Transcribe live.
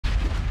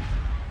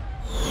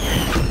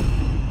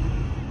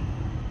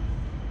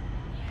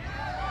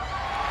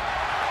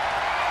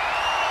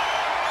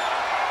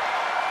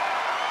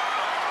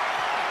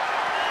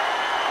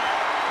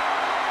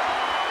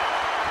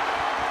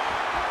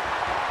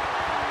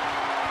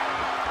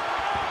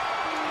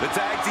The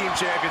tag team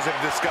champions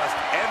have discussed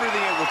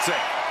everything it will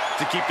take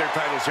to keep their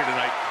titles here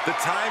tonight. The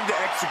time to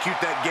execute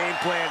that game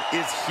plan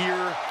is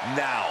here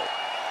now.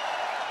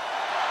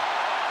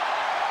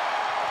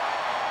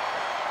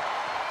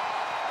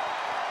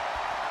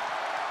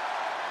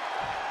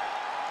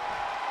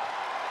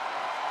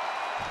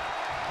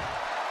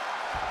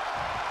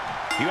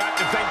 You have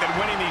to think that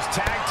winning these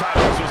tag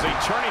titles was a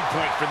turning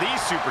point for these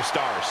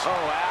superstars.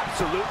 Oh,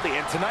 absolutely.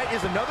 And tonight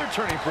is another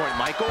turning point,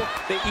 Michael.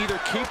 They either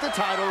keep the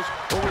titles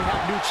or we have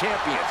new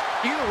champions.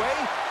 Either way,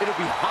 it'll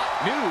be hot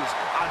news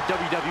on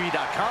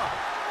WWE.com.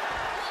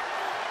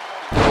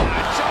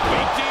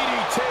 Jumping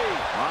DDT.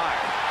 My.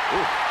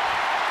 Ooh.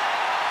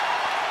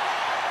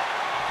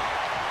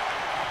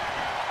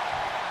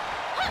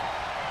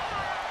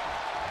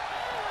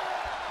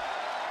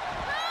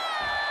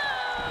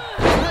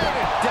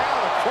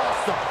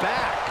 The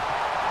back.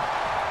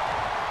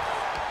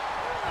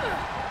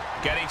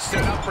 Getting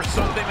set up for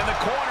something in the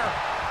corner.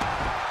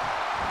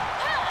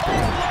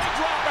 Oh, leg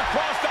drop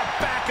across the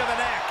back of the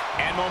neck.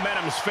 And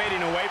momentum's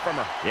fading away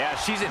from her. Yeah,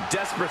 she's in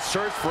desperate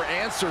search for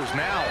answers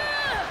now.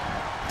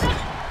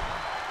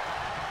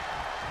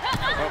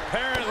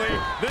 Apparently,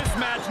 this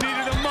match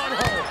needed a mud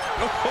hole.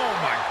 Oh,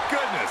 my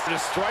goodness.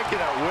 Just striking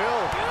at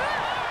will.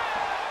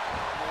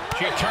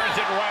 She turns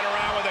it right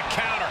around with a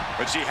counter.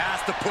 But she has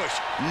to push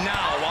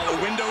now while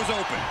the window's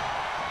open.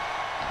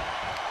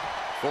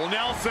 Full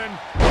Nelson.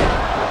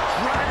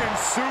 Dragon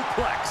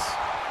suplex.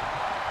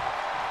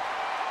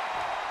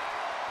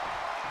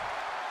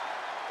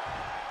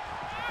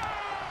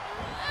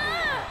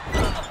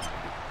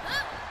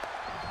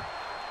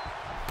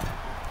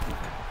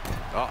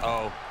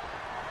 Uh-oh.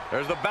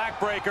 There's the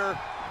backbreaker.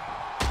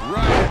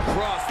 Right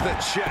across the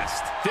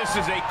chest. This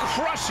is a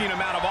crushing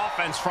amount of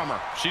offense from her.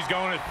 She's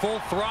going at full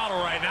throttle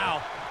right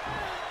now.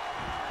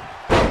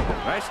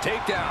 Nice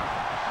takedown.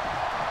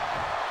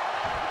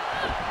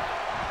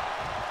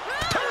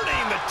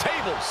 Turning the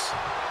tables.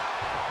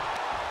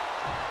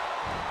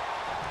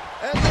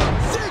 And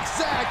the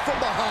zigzag from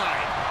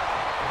behind.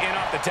 In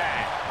off the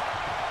tag.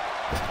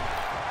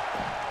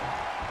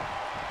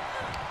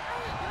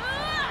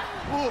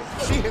 Ooh,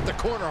 she hit the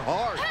corner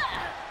hard.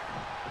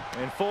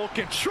 In full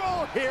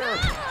control here.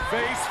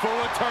 Face full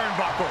of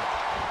turnbuckle.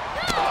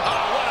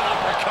 Oh, what an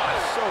uppercut.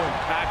 So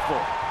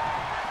impactful.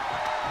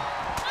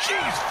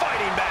 She's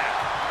fighting back.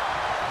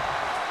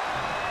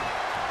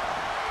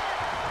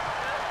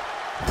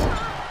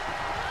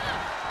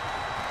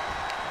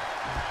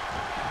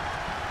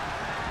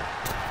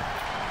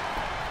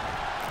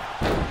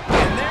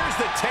 And there's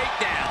the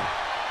takedown.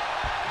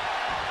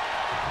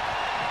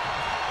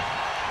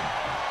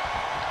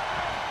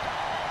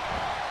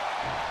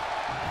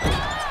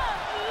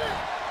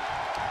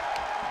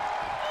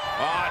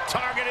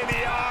 Targeting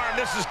the arm.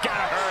 This is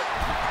gonna hurt.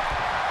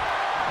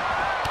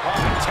 Oh,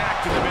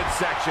 attack to the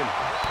midsection.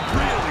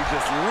 Really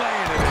just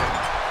laying it in.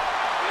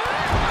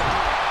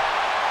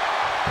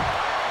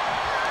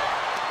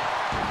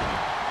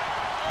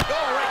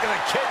 Oh, right to the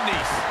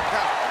kidneys.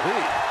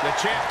 Golly. The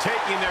champ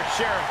taking their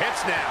share of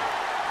hits now.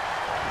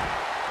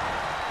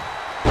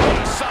 What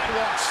a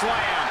sidewalk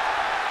slam.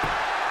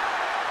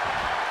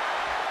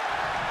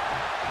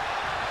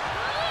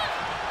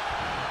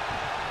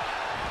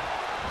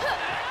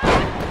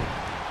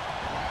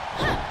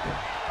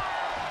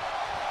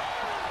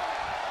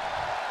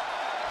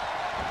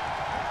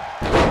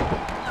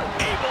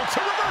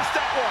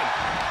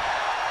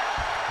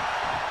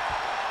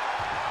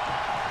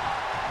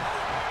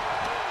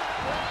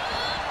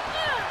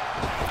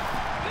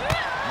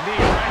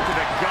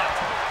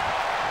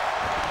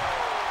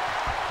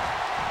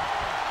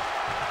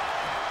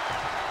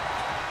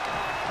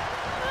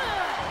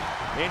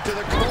 Into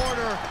the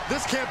corner.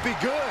 This can't be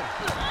good.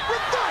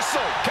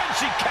 Reversal. Can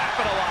she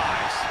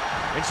capitalize?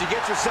 And she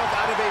gets herself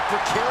out of a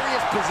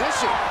precarious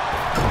position.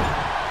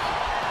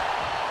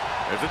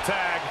 There's a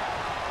tag.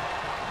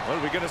 What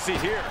are we going to see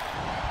here?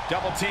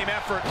 Double team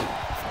effort.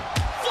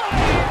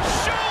 Flying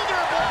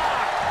shoulder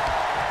block.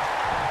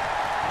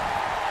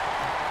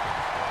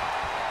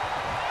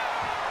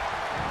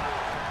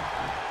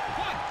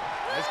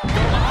 Let's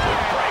go on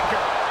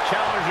breaker.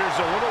 Challenger's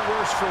a little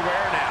worse for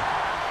wear now.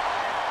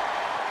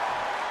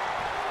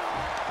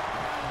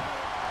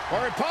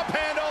 Or a pump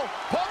handle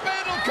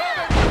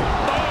coming.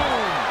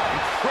 Boom!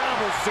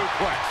 Incredible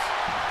suplex.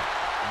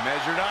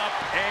 Measured up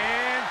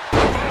and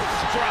fist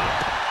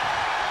drop.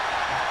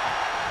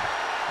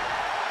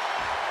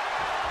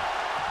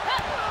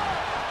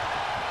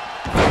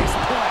 Face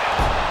plant.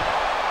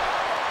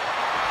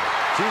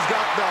 She's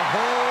got the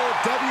whole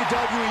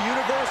WWE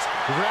Universe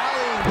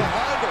rallying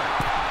behind her.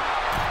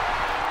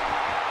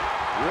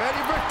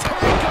 Ready for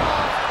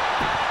takeoff.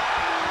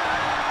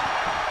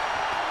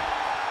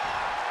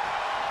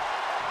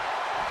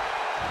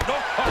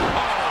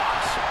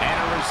 And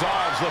her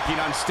resolve's looking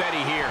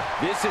unsteady here.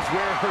 This is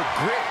where her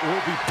grit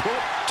will be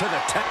put to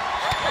the test.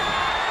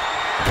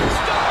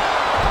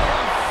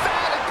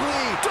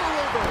 Emphatically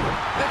delivered.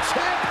 The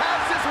champ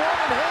has this one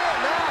in hand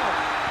now.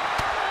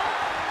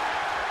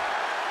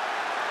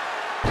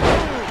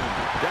 Boom.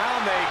 Down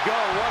they go.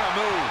 What a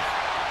move.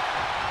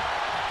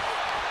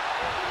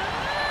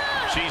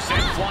 She's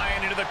sent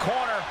flying into the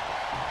corner.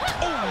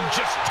 Oh,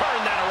 just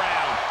turned that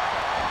around.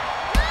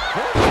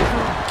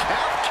 Corkscrew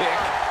calf kick.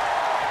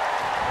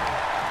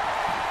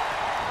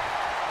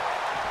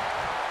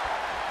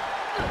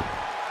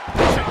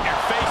 Check your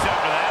face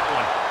after that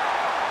one.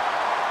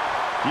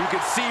 You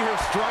can see her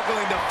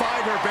struggling to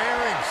find her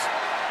bearings.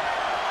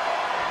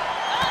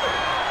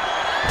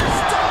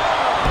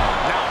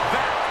 Now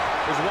that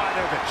is why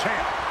they're the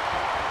champ.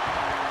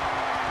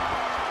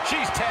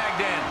 She's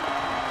tagged in.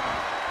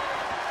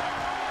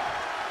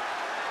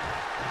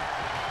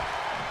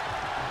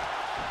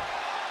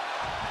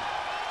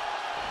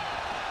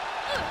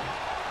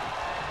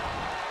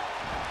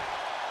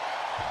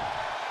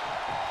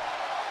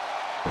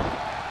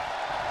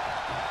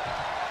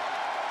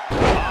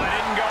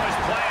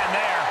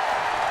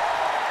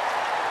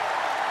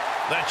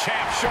 The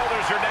champ's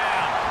shoulders are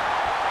down.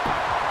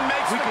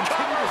 We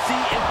continue to see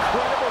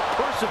incredible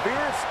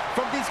perseverance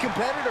from these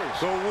competitors.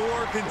 The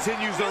war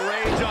continues to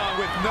rage on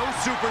with no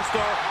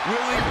superstar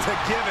willing to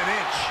give an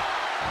inch.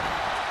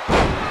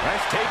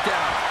 Nice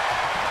takedown.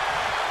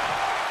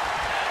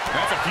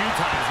 That's a few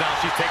times now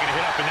she's taken a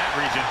hit up in that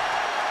region.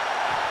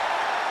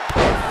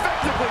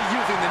 Effectively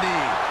using the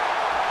knee.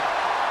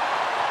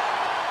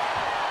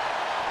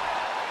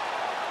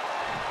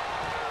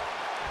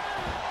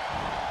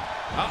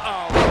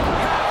 Uh-oh.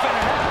 Half and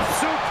half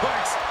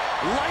suplex.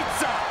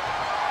 Lights up.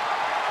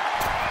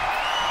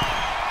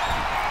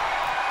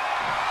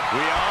 We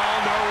all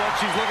know what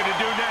she's looking to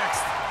do next.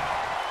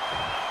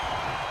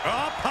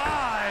 Up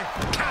high.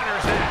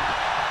 Counters that.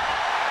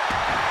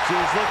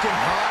 She's looking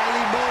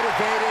highly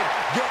motivated,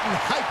 getting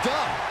hyped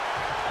up.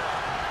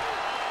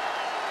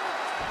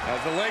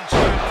 As the leg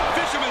trap,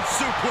 fisherman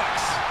suplex.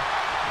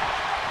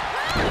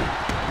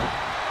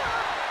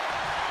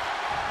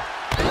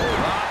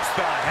 Drops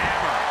the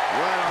hammer.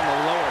 Right on the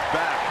lower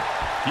back.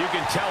 You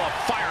can tell a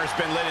fire's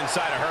been lit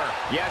inside of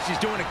her. Yeah, she's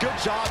doing a good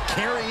job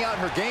carrying out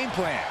her game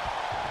plan.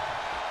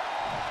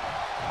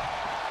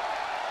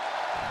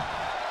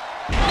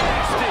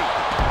 Nasty.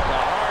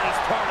 The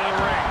hardest part of the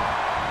ring.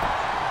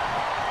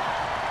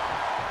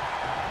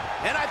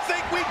 And I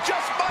think we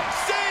just might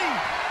see.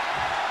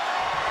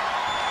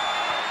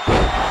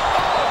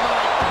 Oh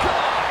my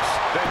gosh!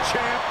 The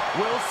champ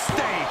will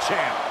stay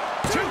champ.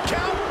 2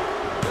 count.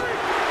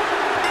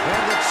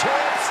 And the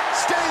champs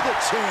stay the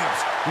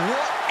champs.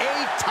 What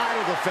a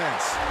title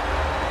defense.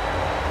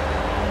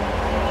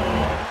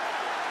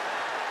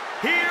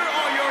 Here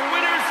are your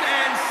winners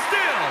and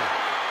still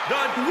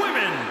the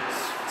Women's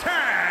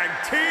Tag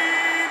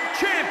Team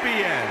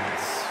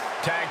Champions.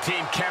 Tag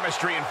team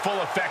chemistry in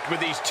full effect with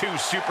these two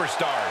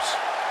superstars.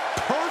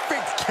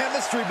 Perfect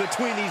chemistry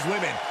between these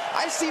women.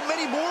 I see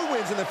many more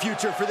wins in the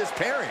future for this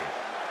pairing.